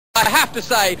I have to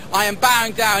say, I am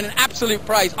bowing down in absolute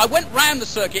praise. I went round the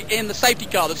circuit in the safety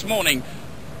car this morning,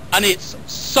 and it's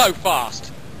so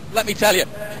fast. Let me tell you.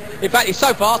 In fact, it's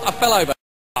so fast, I fell over.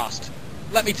 Fast.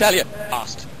 Let me tell you.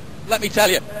 Fast. Let me tell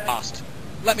you. Fast.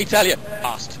 Let me tell you.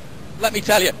 Fast. Let me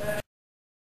tell you.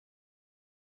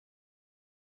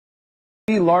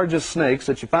 The largest snakes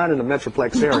that you find in the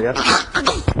Metroplex area.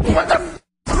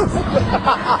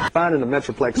 Find in the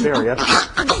Metroplex area.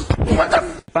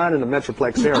 Find in the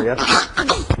Metroplex area.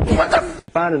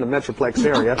 Find in the Metroplex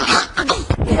area.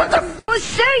 I'll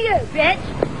show you,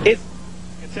 bitch. It's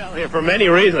you can tell here for many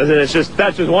reasons, and that's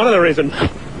just one of the reasons.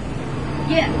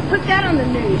 Yeah, put that on the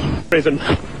news. Reason.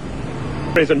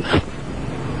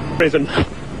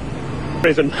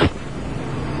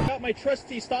 Got my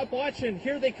trusty stopwatch, and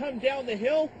here they come down the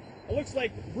hill. It looks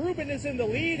like Ruben is in the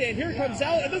lead, and here comes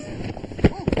out. And this.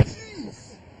 Oh,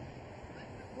 jeez.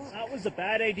 That was a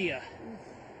bad idea.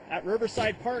 At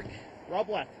Riverside Park, Rob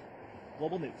Left,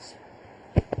 Global News.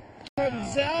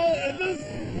 Comes out, and this.